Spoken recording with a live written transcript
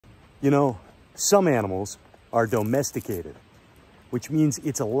You know, some animals are domesticated, which means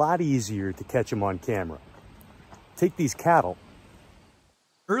it's a lot easier to catch them on camera. Take these cattle.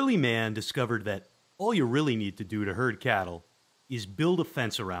 Early man discovered that all you really need to do to herd cattle is build a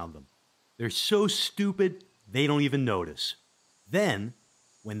fence around them. They're so stupid, they don't even notice. Then,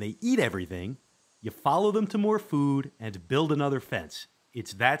 when they eat everything, you follow them to more food and build another fence.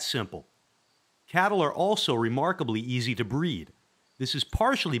 It's that simple. Cattle are also remarkably easy to breed. This is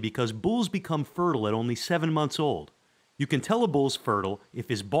partially because bulls become fertile at only 7 months old. You can tell a bull's fertile if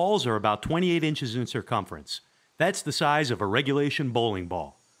his balls are about 28 inches in circumference. That's the size of a regulation bowling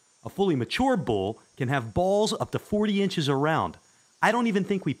ball. A fully mature bull can have balls up to 40 inches around. I don't even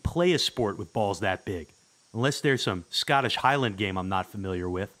think we play a sport with balls that big, unless there's some Scottish Highland game I'm not familiar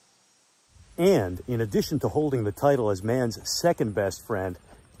with. And in addition to holding the title as man's second best friend,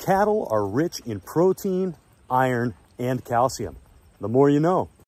 cattle are rich in protein, iron, and calcium. The more you know.